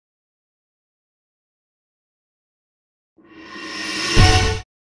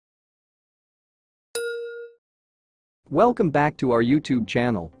Welcome back to our YouTube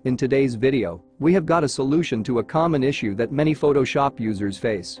channel. In today's video, we have got a solution to a common issue that many Photoshop users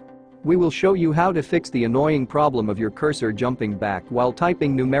face. We will show you how to fix the annoying problem of your cursor jumping back while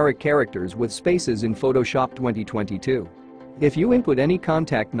typing numeric characters with spaces in Photoshop 2022. If you input any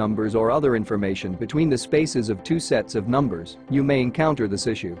contact numbers or other information between the spaces of two sets of numbers, you may encounter this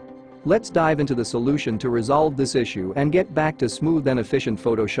issue. Let's dive into the solution to resolve this issue and get back to smooth and efficient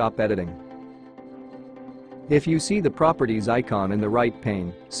Photoshop editing. If you see the Properties icon in the right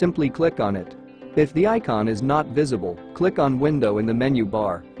pane, simply click on it. If the icon is not visible, click on Window in the menu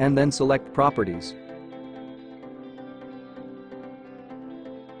bar and then select Properties.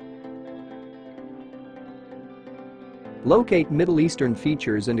 Locate Middle Eastern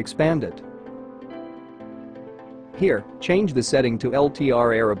Features and expand it. Here, change the setting to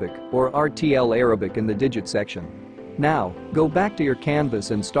LTR Arabic or RTL Arabic in the digit section. Now, go back to your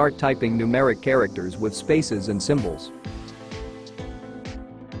canvas and start typing numeric characters with spaces and symbols.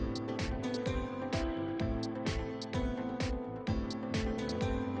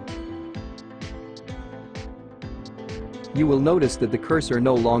 You will notice that the cursor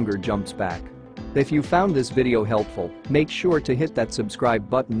no longer jumps back. If you found this video helpful, make sure to hit that subscribe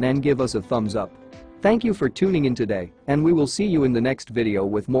button and give us a thumbs up. Thank you for tuning in today, and we will see you in the next video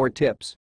with more tips.